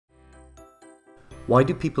Why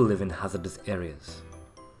do people live in hazardous areas?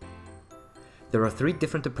 There are 3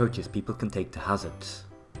 different approaches people can take to hazards.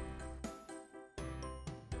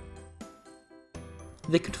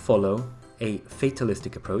 They could follow a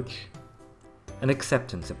fatalistic approach, an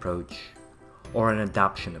acceptance approach, or an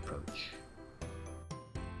adaptation approach.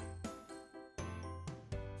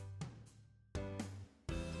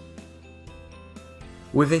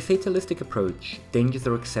 With a fatalistic approach, dangers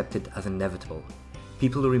are accepted as inevitable.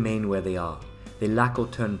 People remain where they are. They lack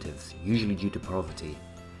alternatives, usually due to poverty,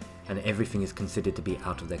 and everything is considered to be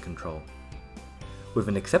out of their control. With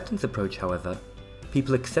an acceptance approach, however,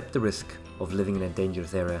 people accept the risk of living in a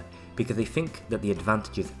dangerous area because they think that the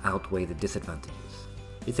advantages outweigh the disadvantages.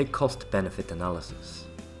 It's a cost-benefit analysis.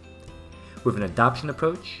 With an adaptation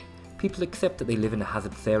approach, people accept that they live in a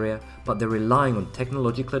hazardous area, but they're relying on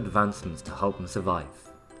technological advancements to help them survive.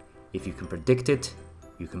 If you can predict it,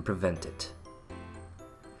 you can prevent it.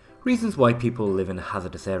 Reasons why people live in a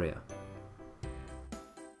hazardous area.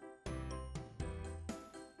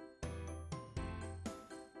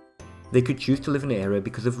 They could choose to live in an area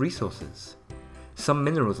because of resources. Some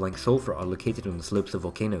minerals like sulfur are located on the slopes of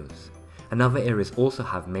volcanoes, and other areas also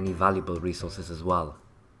have many valuable resources as well.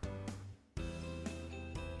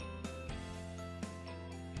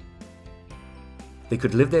 They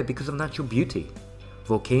could live there because of natural beauty.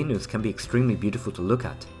 Volcanoes can be extremely beautiful to look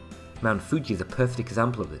at. Mount Fuji is a perfect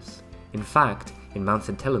example of this. In fact, in Mount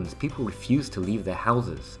St. Helens, people refuse to leave their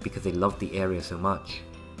houses because they love the area so much.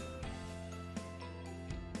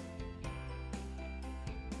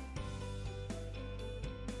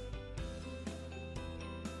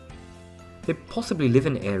 They possibly live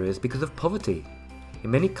in areas because of poverty. In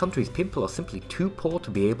many countries, people are simply too poor to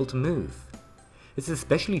be able to move. This is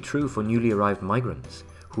especially true for newly arrived migrants,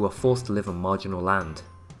 who are forced to live on marginal land.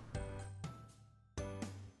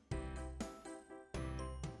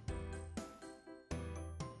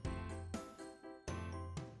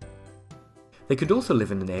 They could also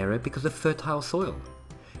live in an area because of fertile soil.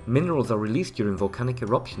 Minerals are released during volcanic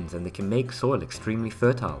eruptions and they can make soil extremely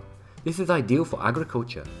fertile. This is ideal for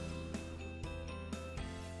agriculture.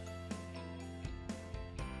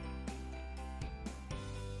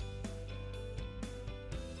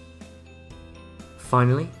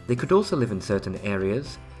 Finally, they could also live in certain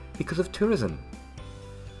areas because of tourism.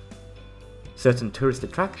 Certain tourist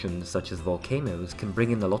attractions, such as volcanoes, can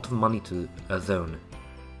bring in a lot of money to a zone.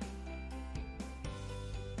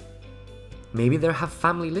 Maybe they have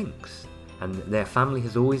family links, and their family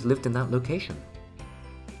has always lived in that location.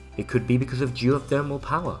 It could be because of geothermal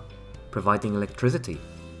power, providing electricity.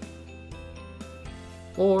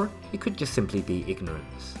 Or it could just simply be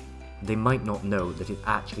ignorance. They might not know that it's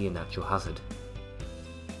actually a natural hazard.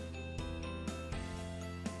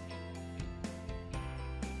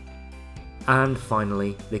 And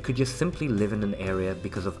finally, they could just simply live in an area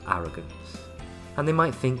because of arrogance, and they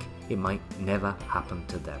might think it might never happen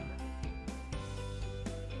to them.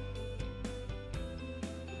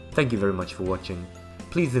 Thank you very much for watching.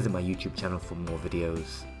 Please visit my YouTube channel for more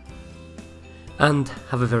videos. And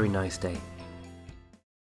have a very nice day.